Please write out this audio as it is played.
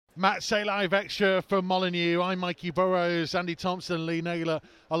Match Day Live Extra from Molineux. I'm Mikey Burrows, Andy Thompson, Lee Naylor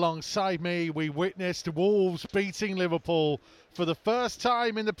alongside me. We witnessed Wolves beating Liverpool for the first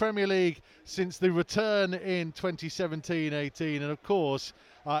time in the Premier League since the return in 2017-18. And of course,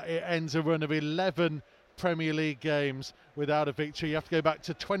 it ends a run of 11 Premier League games without a victory. You have to go back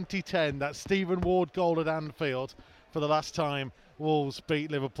to 2010, that Stephen Ward goal at Anfield, for the last time Wolves beat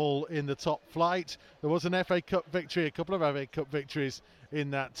Liverpool in the top flight. There was an FA Cup victory, a couple of FA Cup victories in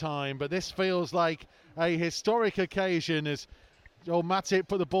that time, but this feels like a historic occasion as old Matip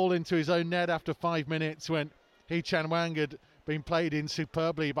put the ball into his own net after 5 minutes when Hee-Chan Hwang had been played in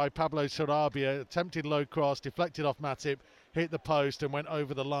superbly by Pablo Sarabia. Attempted low cross, deflected off Matip, hit the post and went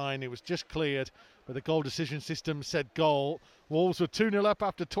over the line. It was just cleared, but the goal decision system said goal. Wolves were 2-0 up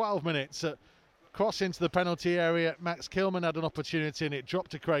after 12 minutes. Cross into the penalty area. Max Kilman had an opportunity and it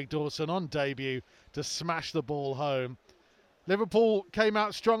dropped to Craig Dawson on debut to smash the ball home. Liverpool came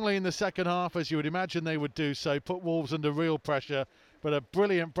out strongly in the second half, as you would imagine they would do so, put Wolves under real pressure, but a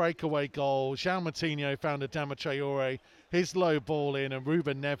brilliant breakaway goal. João Moutinho found Adama Traore, his low ball in, and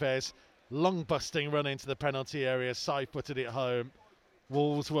Ruben Neves, long busting run into the penalty area, side-footed it home.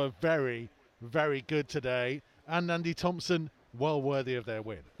 Wolves were very, very good today, and Andy Thompson, well worthy of their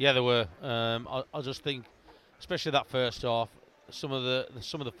win. Yeah, they were. I just think, especially that first half, some of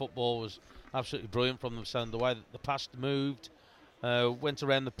the football was absolutely brilliant from them. So the way that the pass moved, went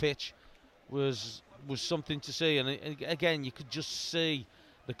around the pitch, was something to see. And again, you could just see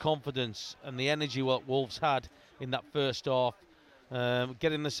the confidence and the energy what Wolves had in that first half,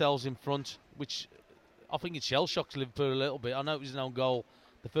 getting themselves in front, which I think it shell-shocked Liverpool a little bit. I know it was an own goal,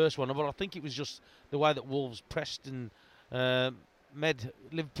 the first one, but I think it was just the way that Wolves pressed and made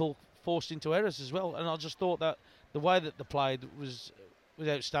Liverpool forced into errors as well. And I just thought that the way that they played was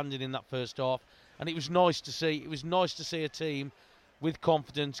outstanding in that first half, and it was nice to see. It was nice to see a team with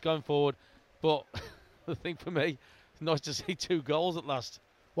confidence going forward. But the thing for me, it's nice to see 2 goals at last.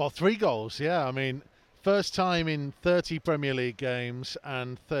 Well, 3 goals, yeah. I mean, first time in 30 Premier League games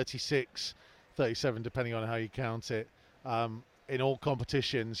and 36, 37, depending on how you count it, in all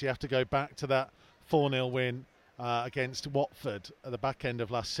competitions. You have to go back to that 4-0 win against Watford at the back end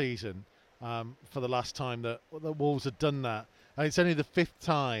of last season for the last time that the Wolves had done that. And it's only the 5th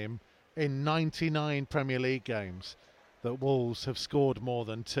time in 99 Premier League games that Wolves have scored more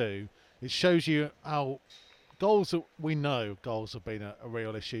than 2. It shows you how goals have been a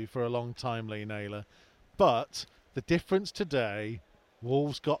real issue for a long time, Lee Naylor. But the difference today,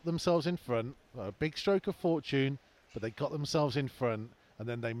 Wolves got themselves in front, a big stroke of fortune, but they got themselves in front and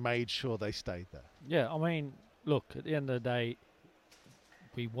then they made sure they stayed there. Yeah, I mean, look, at the end of the day,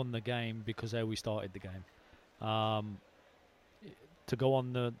 we won the game because how we started the game. To go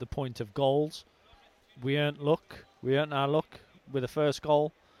on the point of goals, we earned our luck with the first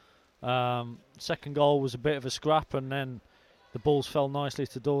goal. Second goal was a bit of a scrap, and then the balls fell nicely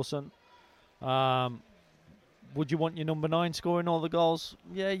to Dawson. Would you want your number 9 scoring all the goals?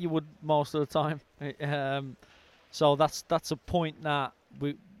 Yeah, you would most of the time. So that's a point that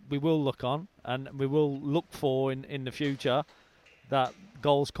we will look on, and we will look for in the future, that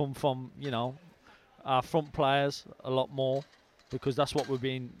goals come from our front players a lot more, because that's what we've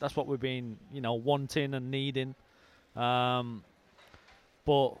been wanting and needing. But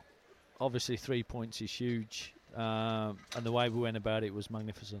obviously 3 points is huge, and the way we went about it was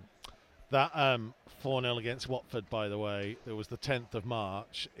magnificent. That 4-0 against Watford, by the way, it was the 10th of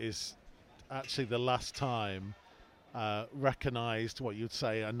March, is actually the last time recognised what you'd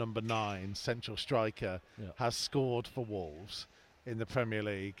say a number 9 central striker has scored for Wolves in the Premier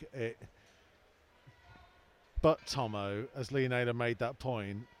League. But Tomo, as Lee Naylor made that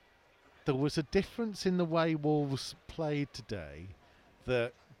point, there was a difference in the way Wolves played today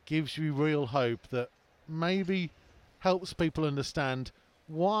that gives you real hope, that maybe helps people understand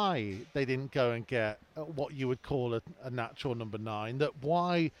why they didn't go and get what you would call a natural number 9, that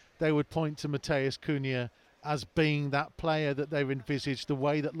why they would point to Mateus Cunha as being that player that they've envisaged, the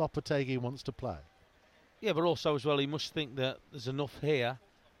way that Lopetegui wants to play. Yeah, but also as well, he must think that there's enough here,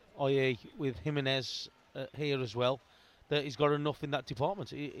 i.e. with Jimenez here as well, that he's got enough in that department.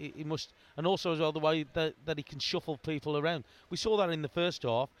 He must, and also as well the way that he can shuffle people around. We saw that in the first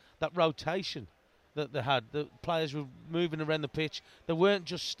half, that rotation that they had. The players were moving around the pitch. They weren't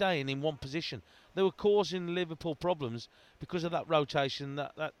just staying in one position. They were causing Liverpool problems because of that rotation,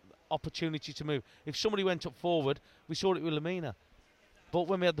 that opportunity to move. If somebody went up forward, we saw it with Lamina. But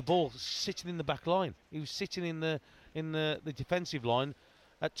when we had the ball sitting in the back line, he was sitting in the defensive line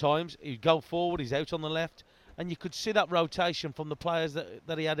at times. He'd go forward, he's out on the left, and you could see that rotation from the players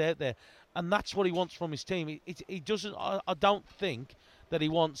that he had out there. And that's what he wants from his team. He doesn't. I don't think that he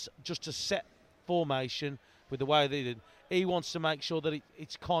wants just a set formation with the way they did. He wants to make sure that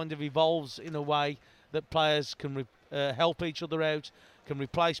it's kind of evolves in a way that players can help each other out, can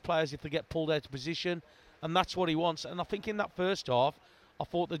replace players if they get pulled out of position, and that's what he wants. And I think in that first half, I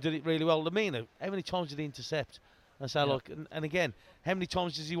thought they did it really well. Lemina, how many times did he intercept? And so, look, and again, how many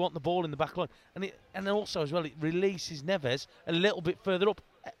times does he want the ball in the back line? And then also as well, it releases Neves a little bit further up.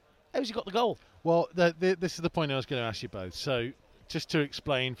 How's he got the goal? Well, this is the point I was going to ask you both. So, just to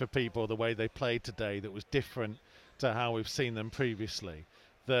explain for people the way they played today that was different to how we've seen them previously,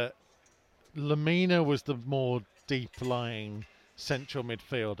 that Lemina was the more deep-lying central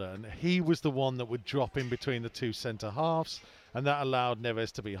midfielder, and he was the one that would drop in between the two centre halves, and that allowed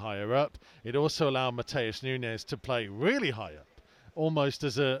Neves to be higher up. It also allowed Matheus Nunes to play really high up, almost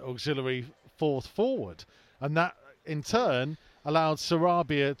as an auxiliary fourth forward, and that in turn allowed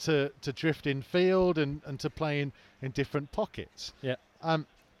Sarabia to drift in field and to play in different pockets. Yeah.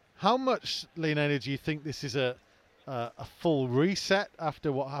 How much, Leonardo, do you think this is a full reset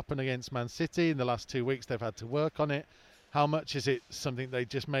after what happened against Man City in the last 2 weeks? They've had to work on it. How much is it something they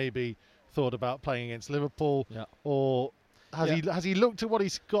just maybe thought about playing against Liverpool? Yeah. Or has he looked at what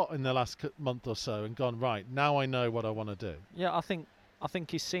he's got in the last month or so and gone, right, now I know what I want to do? Yeah, I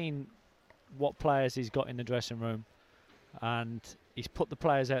think he's seen what players he's got in the dressing room, and he's put the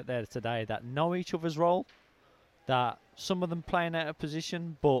players out there today that know each other's role, that some of them playing out of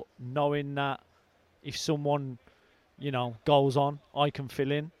position, but knowing that if someone, goes on, I can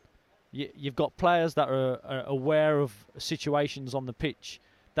fill in. You've got players that are aware of situations on the pitch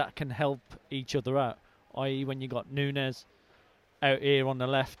that can help each other out, i.e. when you got Nunes out here on the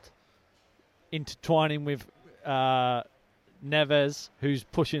left intertwining with Neves, who's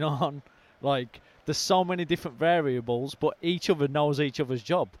pushing on. Like, there's so many different variables, but each other knows each other's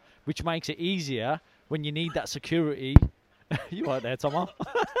job, which makes it easier when you need that security. You right there, Tomo?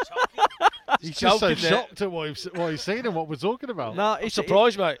 He's just so shocked at what he's seen and what we're talking about. No, it's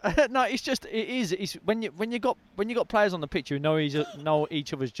surprised, mate. No, it's just it's when you got players on the pitch who know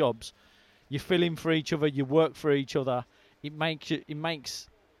each other's jobs, you fill in for each other, you work for each other. It makes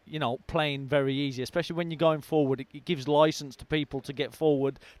playing very easy, especially when you're going forward. It gives license to people to get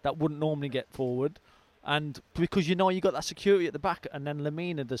forward that wouldn't normally get forward, and because you got that security at the back, and then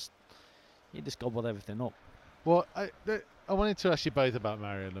Lemina just gobbled everything up. Well, I wanted to ask you both about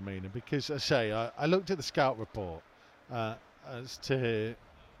Mario Lemina because, as I say, I looked at the scout report as to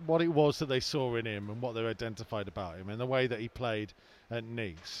what it was that they saw in him and what they identified about him and the way that he played at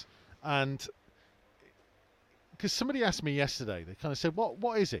Nice. And because somebody asked me yesterday, they kind of said,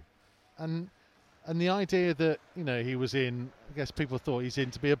 "What is he?" And the idea that he was in, I guess people thought he's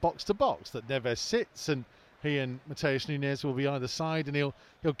in to be a box to box, that Neves sits and he and Matheus Nunes will be either side and he'll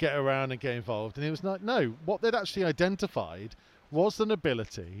get around and get involved. And it was like, no, what they'd actually identified was an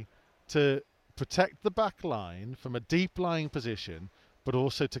ability to protect the back line from a deep lying position, but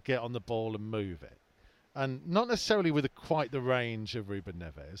also to get on the ball and move it. And not necessarily with quite the range of Ruben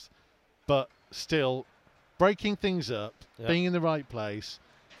Neves, but still breaking things up, being in the right place,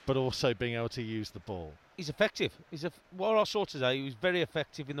 but also being able to use the ball. He's effective. What I saw today, he was very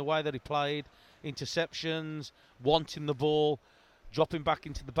effective in the way that he played. Interceptions, wanting the ball, dropping back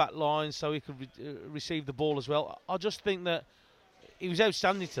into the back line so he could receive the ball as well. I just think that he was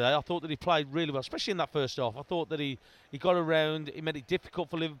outstanding today. I thought that he played really well, especially in that first half. I thought that he got around, he made it difficult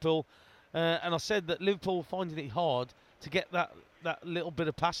for Liverpool. And I said that Liverpool were finding it hard to get that little bit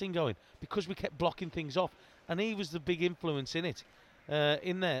of passing going because we kept blocking things off. And he was the big influence in it,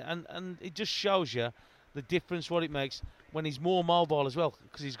 in there. And it just shows you the difference, what it makes when he's more mobile as well,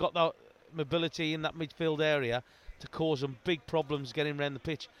 because he's got that mobility in that midfield area to cause them big problems getting around the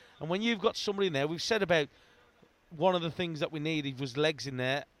pitch. And when you've got somebody in there, we've said about one of the things that we needed was legs in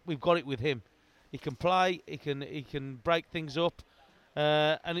there. We've got it with him. He can play, he can break things up,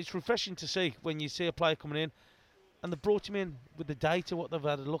 and it's refreshing to see when you see a player coming in, and they brought him in with the data, what they've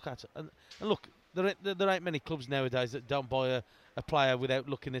had a look at. And look, there ain't many clubs nowadays that don't buy a player without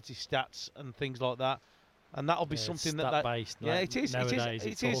looking at his stats and things like that. And that'll be something that based. Yeah, it is. Nowadays,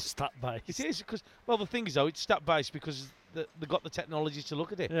 it is. All stat based. It is because the thing is though, it's stat based because they've got the technology to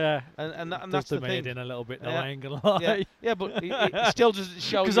look at it. Yeah, and that's the thing. In a little bit, no, I ain't gonna lie. Yeah, but it still doesn't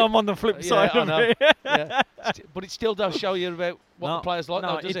show. Because I'm on the flip side of it. Yeah, but it still does show you about what the player's like.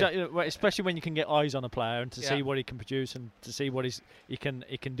 No, though, does it? Especially when you can get eyes on a player and to see what he can produce and to see what he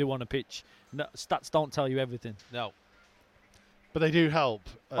can do on a pitch. No, stats don't tell you everything. No. But they do help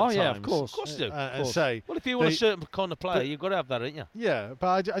at times. Yeah, of course. Of course they do. And say, well, if you want a certain kind of player, you've got to have that, haven't you? Yeah,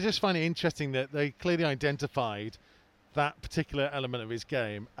 but I just find it interesting that they clearly identified that particular element of his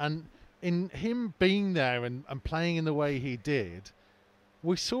game. And in him being there and playing in the way he did,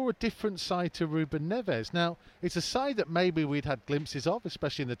 we saw a different side to Ruben Neves. Now, it's a side that maybe we'd had glimpses of,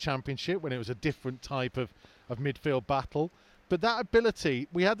 especially in the Championship when it was a different type of midfield battle. But that ability,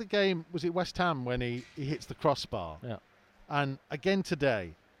 we had the game, was it West Ham, when he hits the crossbar? Yeah. And again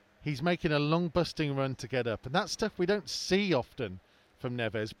today, he's making a long busting run to get up. And that's stuff we don't see often from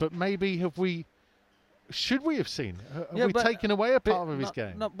Neves. But maybe should we have seen? Have we taken away a part of his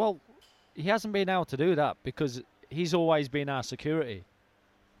game? No, well, he hasn't been able to do that because he's always been our security.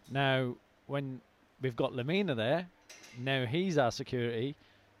 Now, when we've got Lemina there, now he's our security.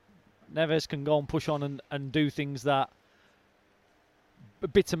 Neves can go and push on and do things that,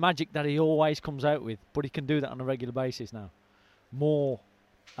 bits of magic that he always comes out with, but he can do that on a regular basis now. More.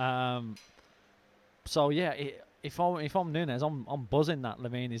 So yeah, if I'm Nunes, I'm buzzing that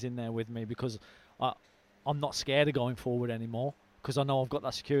Lemina is in there with me because I'm not scared of going forward anymore because I know I've got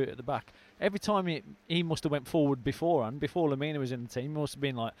that security at the back. Every time he must have went forward beforehand, before Lemina was in the team, he must have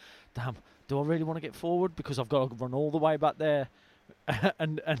been like, damn, do I really want to get forward because I've got to run all the way back there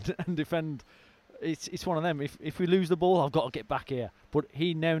and defend. It's one of them. If we lose the ball, I've got to get back here. But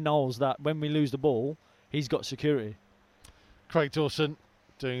he now knows that when we lose the ball, he's got security. Craig Dawson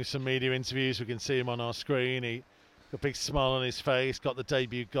doing some media interviews. We can see him on our screen. He got a big smile on his face, got the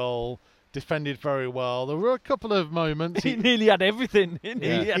debut goal, defended very well. There were a couple of moments. He nearly had everything. He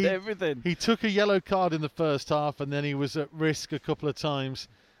had everything. He took a yellow card in the first half and then he was at risk a couple of times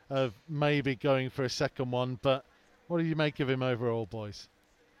of maybe going for a second one. But what do you make of him overall, boys?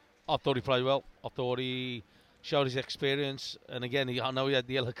 I thought he played well. I thought he showed his experience, and again, I know he had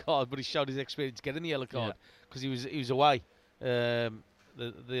the yellow card, but he showed his experience getting the yellow card because he was away, the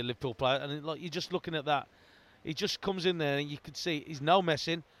Liverpool player, and like you're just looking at that, he just comes in there and you can see he's no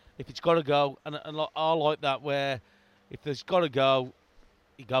messing. If it's got to go, and like, I like that where if there's got to go,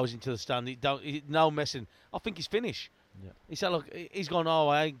 he goes into the stand. No messing. I think he's finished. Yeah. He said, look, he's gone,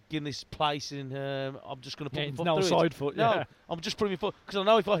 I ain't giving this place in, I'm just going to put my foot through side it. foot, No, I'm just putting my foot, because I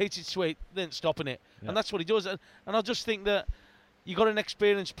know if I hit it sweet, then stopping it. Yeah. And that's what he does. And I just think that you got an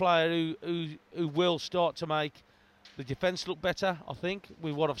experienced player who will start to make the defence look better, I think,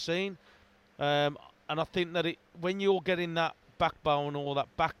 with what I've seen. And I think that when you're getting that backbone or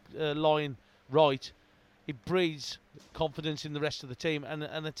that back line right, it breeds confidence in the rest of the team. And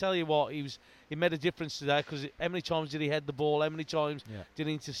I tell you what, he made a difference today because how many times did he head the ball? How many times did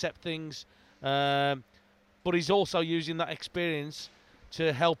he intercept things? But he's also using that experience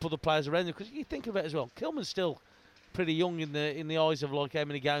to help other players around him. Because you think of it as well, Kilman's still pretty young in the eyes of like how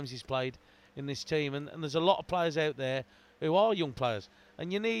many games he's played in this team. And there's a lot of players out there who are young players.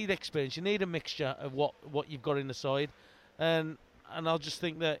 And you need experience. You need a mixture of what you've got in the side. And I just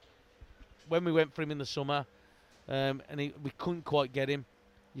think that when we went for him in the summer, and we couldn't quite get him,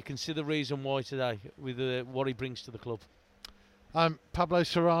 you can see the reason why today with what he brings to the club. Pablo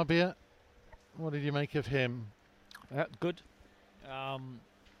Sarabia, what did you make of him? Good.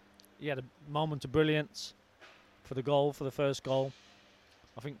 He had a moment of brilliance for the first goal.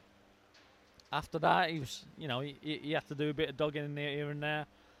 I think after that he was, he had to do a bit of dogging in there, here and there.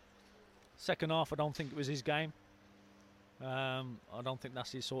 Second half, I don't think it was his game. I don't think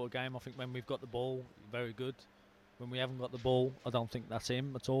that's his sort of game. I think when we've got the ball, very good. When we haven't got the ball, I don't think that's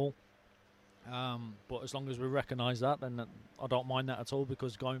him at all. But as long as we recognise that, then I don't mind that at all,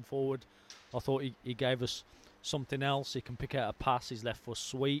 because going forward, I thought he gave us something else. He can pick out a pass. His left foot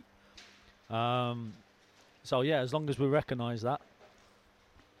sweet. So yeah, as long as we recognise that.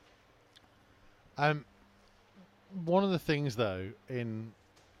 One of the things though in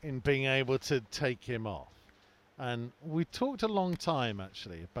being able to take him off, and we talked a long time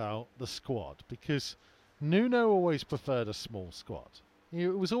actually about the squad, because Nuno always preferred a small squad. He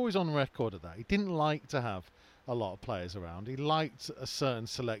was always on record of that. He didn't like to have a lot of players around. He liked a certain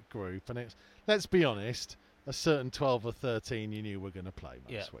select group, and it's, let's be honest, a certain 12 or 13 you knew were going to play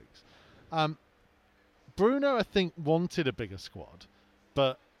most weeks. Bruno, I think, wanted a bigger squad,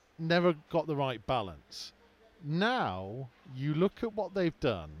 but never got the right balance. Now, you look at what they've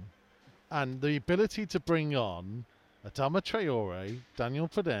done, and the ability to bring on Adama Traore, Daniel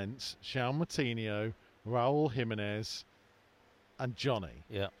Podence, João Moutinho, Raul Jimenez, and Johnny.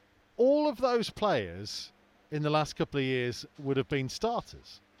 Yeah. All of those players in the last couple of years would have been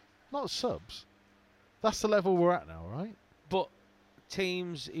starters, not subs. That's the level we're at now, right? But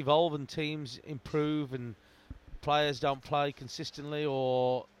teams evolve and teams improve, and players don't play consistently,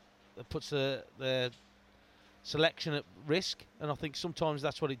 or it puts their selection at risk. And I think sometimes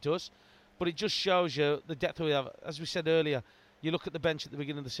that's what it does. But it just shows you the depth we have. As we said earlier, you look at the bench at the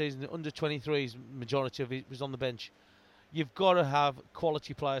beginning of the season, under 23s, majority of it was on the bench. You've got to have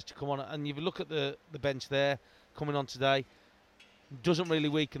quality players to come on. And if you look at the bench there coming on today, doesn't really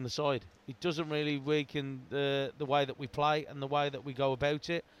weaken the side. It doesn't really weaken the way that we play and the way that we go about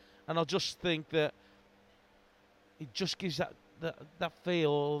it. And I just think that it just gives that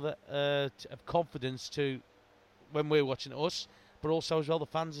feel of confidence to when we're watching us, but also as well the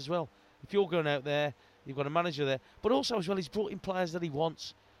fans as well. If you're going out there, you've got a manager there, but also as well he's brought in players that he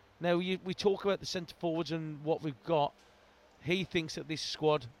wants. Now we talk about the centre forwards and what we've got. He thinks that this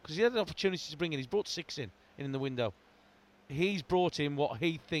squad, because he had an opportunity to bring in, he's brought 6 in the window. He's brought in what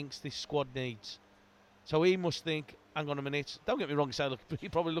he thinks this squad needs. So he must think, hang on a minute, don't get me wrong, say, look, you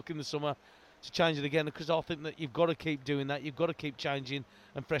probably look in the summer to change it again, because I think that you've got to keep doing that. You've got to keep changing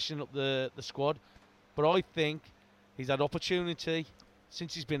and freshening up the squad. But I think he's had opportunity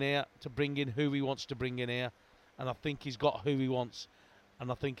since he's been here to bring in who he wants to bring in here. And I think he's got who he wants.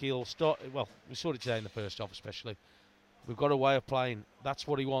 And I think he'll start, well, we saw it today in the first half especially. We've got a way of playing. That's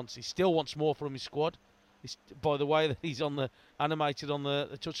what he wants. He still wants more from his squad. By the way that he's animated on the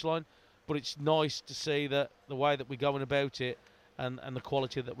touchline. But it's nice to see that the way that we're going about it and the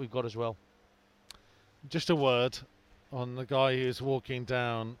quality that we've got as well. Just a word on the guy who's walking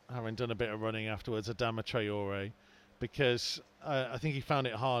down, having done a bit of running afterwards, Adama Traore, because I think he found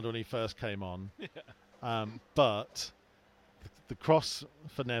it hard when he first came on. But the cross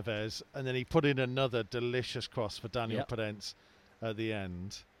for Neves, and then he put in another delicious cross for Daniel Podence at the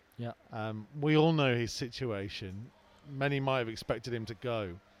end. Yeah. We all know his situation. Many might have expected him to go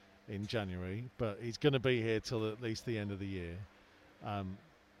in January, but he's going to be here till at least the end of the year.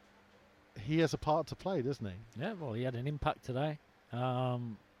 He has a part to play, doesn't he? Yeah, well, he had an impact today.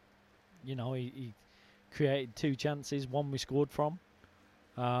 He created 2 chances, one we scored from.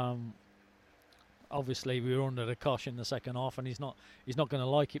 Obviously, we were under the cosh in the second half, and he's not going to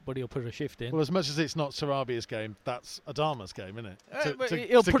like it, but he'll put a shift in. Well, as much as it's not Sarabia's game, that's Adama's game, isn't it?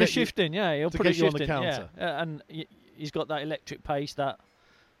 He'll put a shift in, yeah. He'll put a shift in, counter. yeah. And he's got that electric pace that,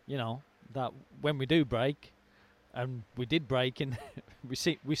 that when we do break, and we did break, and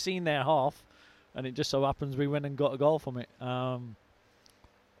we've seen their half, and it just so happens we went and got a goal from it. And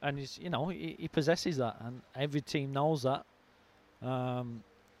he possesses that, and every team knows that.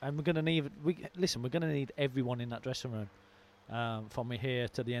 And we're going to need. We're going to need everyone in that dressing room from here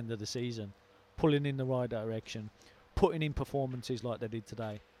to the end of the season, pulling in the right direction, putting in performances like they did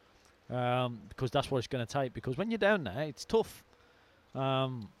today, because that's what it's going to take. Because when you're down there, it's tough.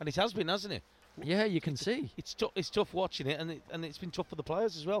 And it has been, hasn't it? Yeah, you can see. It's tough watching it, and it's been tough for the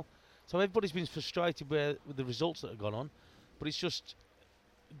players as well. So everybody's been frustrated with the results that have gone on, but it's just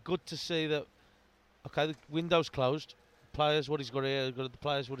good to see that. Okay, the window's closed. Players, what he's got here, the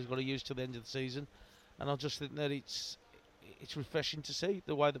players, what he's got to use till the end of the season, and I just think that it's refreshing to see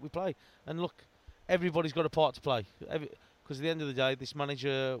the way that we play. And look, everybody's got a part to play, because at the end of the day, this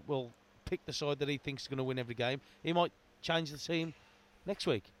manager will pick the side that he thinks is going to win every game. He might change the team next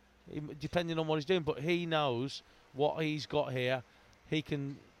week, depending on what he's doing, but he knows what he's got here. He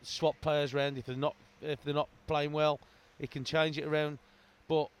can swap players around if they're not playing well. He can change it around,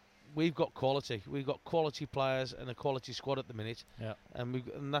 but we've got quality. We've got quality players and a quality squad at the minute. Yeah.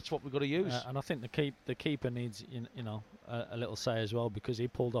 And that's what we've got to use. And I think the keeper needs a little say as well, because he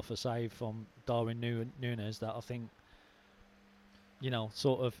pulled off a save from Darwin Núñez that I think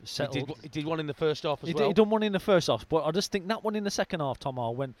sort of settled. He did one in the first half as well. He done one in the first half, but I just think that one in the second half,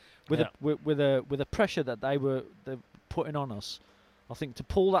 Tomo, when with the pressure that they're putting on us, I think to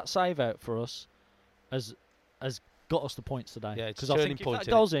pull that save out for us has got us the points today. Yeah, because I think if that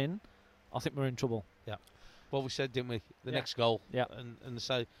goes in, I think we're in trouble. Yeah. Well, we said, didn't we? The next goal. Yeah. And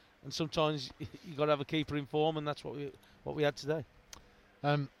sometimes you got to have a keeper in form, and that's what we had today.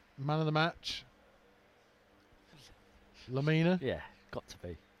 Man of the match, Lamina. Yeah, got to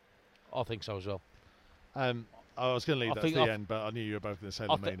be. I think so as well. I was going to leave that to the end, but I knew you were both going to say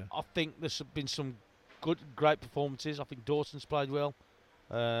Lamina. I think there's been some great performances. I think Dawson's played well.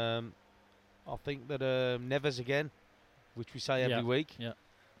 I think that Neves again, which we say every week. Yeah.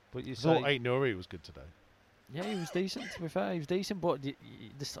 But you thought Aït-Nouri was good today. Yeah, he was decent. To be fair, he was decent, but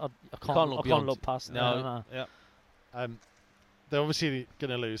I can't look past. No. Yeah. They're obviously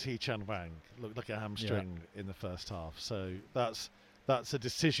going to lose Hee-Chan Wang. Looked like a hamstring in the first half, so that's a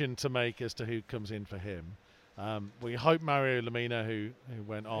decision to make as to who comes in for him. We hope Mario Lamina, who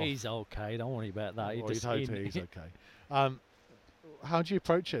went off. He's okay. Don't worry about that. He's okay. How do you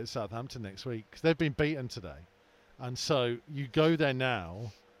approach it at Southampton next week? Because they've been beaten today. And so you go there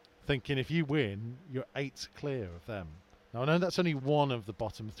now thinking if you win, you're 8 clear of them. Now, I know that's only one of the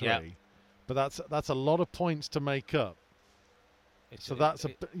bottom 3, but that's a lot of points to make up So that's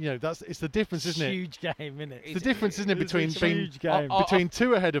it's the difference, isn't it? Huge game, isn't it? It's the difference, isn't it, between it's a being huge game. between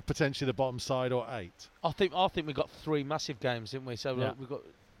 2 ahead of potentially the bottom side or 8. I think we got 3 massive games, didn't we? So Yeah.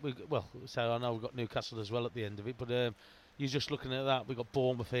 so I know we've got Newcastle as well at the end of it, but you're just looking at that. We've got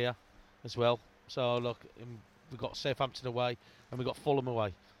Bournemouth here as well. So look, we've got Southampton away and we've got Fulham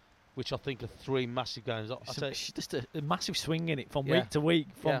away, which I think are 3 massive games. It's just a massive swing in it from Yeah. week to week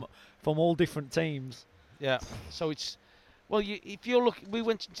from all different teams. Yeah. So it's we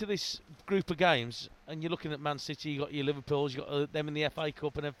went into this group of games and you're looking at Man City, you got your Liverpools, you got them in the FA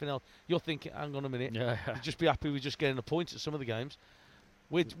Cup and everything else. You're thinking, hang on a minute, Yeah. you'd just be happy with just getting a point at some of the games.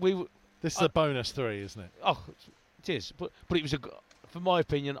 This is a bonus 3, isn't it? Oh, it is. But it was for my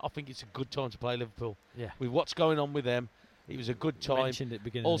opinion, I think it's a good time to play Liverpool. Yeah. With what's going on with them, it was a good time. Mentioned at the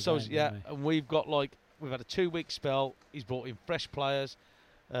beginning. Also, of the game, didn't we? and we've had a 2-week spell. He's brought in fresh players.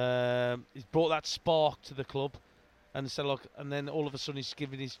 He's brought that spark to the club, and then all of a sudden he's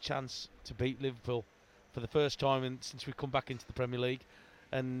given his chance to beat Liverpool for the first time since we've come back into the Premier League,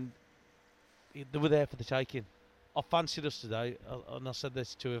 and they were there for the taking. I fancied us today, and I said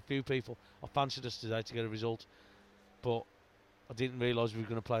this to a few people. I fancied us today to get a result, but I didn't realise we were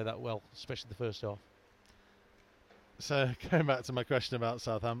going to play that well, especially the first half. So going back to my question about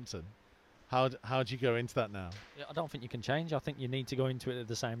Southampton, how do you go into that now? Yeah, I don't think you can change. I think you need to go into it at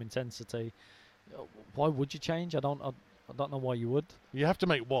the same intensity. Why would you change? I don't know why you would. You have to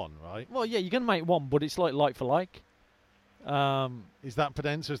make one, right? Well, yeah, you're going to make one, but it's like for like. Is that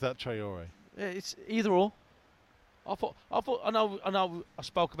Podence or is that Traore? It's either or. I know. I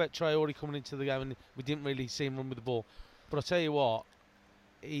spoke about Traore coming into the game, and we didn't really see him run with the ball. But I tell you what,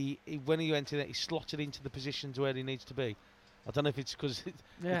 when he went in, he slotted into the positions where he needs to be. I don't know if it's because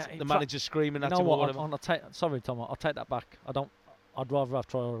the manager's screaming at him or whatever. Sorry, Tom. I'll take that back. I'd rather have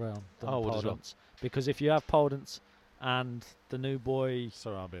Traore around than Podence, well. because if you have Podence and the new boy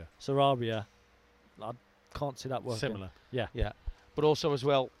Sarabia, I can't see that working. Similar. Yeah. But also as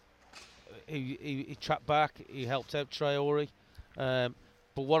well, he trapped back. He helped out Traore. But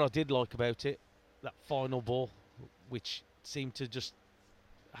what I did like about it, that final ball, which seemed to just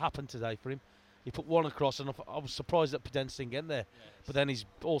happen today for him. He put one across, and I was surprised that Podence didn't get there. Yes. But then he's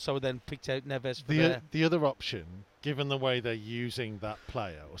also picked out Neves for the other option, given the way they're using that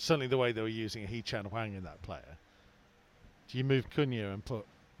player, or certainly the way they were using Hee-Chan Hwang in that player. Do you move Cunha and put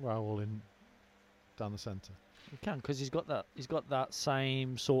Raul in down the centre? You can, because he's got that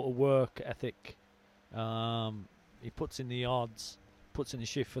same sort of work ethic. He puts in the yards, puts in the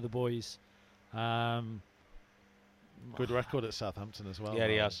shift for the boys. Good record at Southampton as well. Yeah,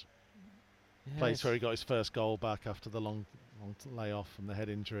 he has. Place where he got his first goal back after the long layoff from the head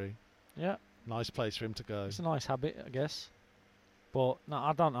injury. Yeah. Nice place for him to go. It's a nice habit, I guess. But no,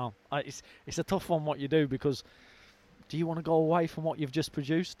 I don't know. It's a tough one what you do, because do you want to go away from what you've just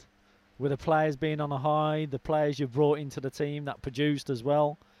produced? With the players being on a high, the players you've brought into the team that produced as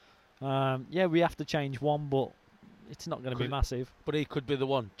well. Yeah, we have to change one, but it's not going to be massive. But he could be the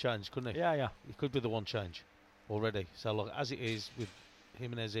one change, couldn't he? Yeah. He could be the one change already. So look, as it is with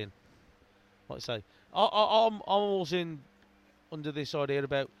Jimenez in, like I say, I'm always in under this idea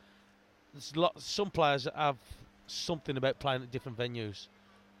about some players that have something about playing at different venues,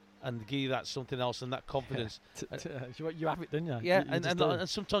 and give you that something else and that confidence. You have it, don't you? Yeah, and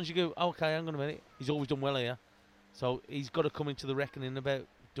sometimes you go, okay, hang on a minute, he's always done well here, so he's got to come into the reckoning about,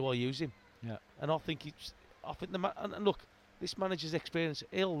 do I use him? Yeah. And I think and look, this manager's experience,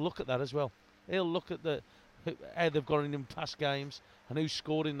 he'll look at that as well. He'll look at how they've gone in past games and who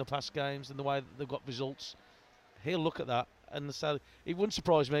scored in the past games and the way that they've got results. He'll look at that, and so it wouldn't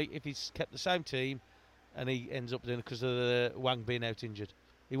surprise me if he's kept the same team and he ends up doing it because of the Hwang being out injured.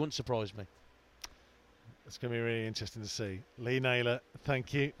 It wouldn't surprise me. It's going to be really interesting to see. Lee Naylor,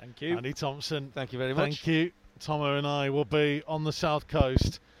 thank you. Thank you. Andy Thompson, thank you very much. Thank you. Tomo and I will be on the South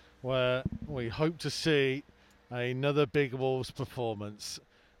Coast, where we hope to see another big Wolves performance.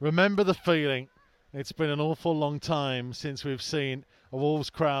 Remember the feeling. It's been an awful long time since we've seen a Wolves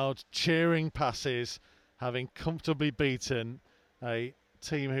crowd cheering passes, having comfortably beaten a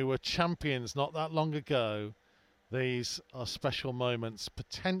team who were champions not that long ago. These are special moments,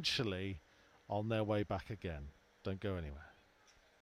 potentially on their way back again. Don't go anywhere.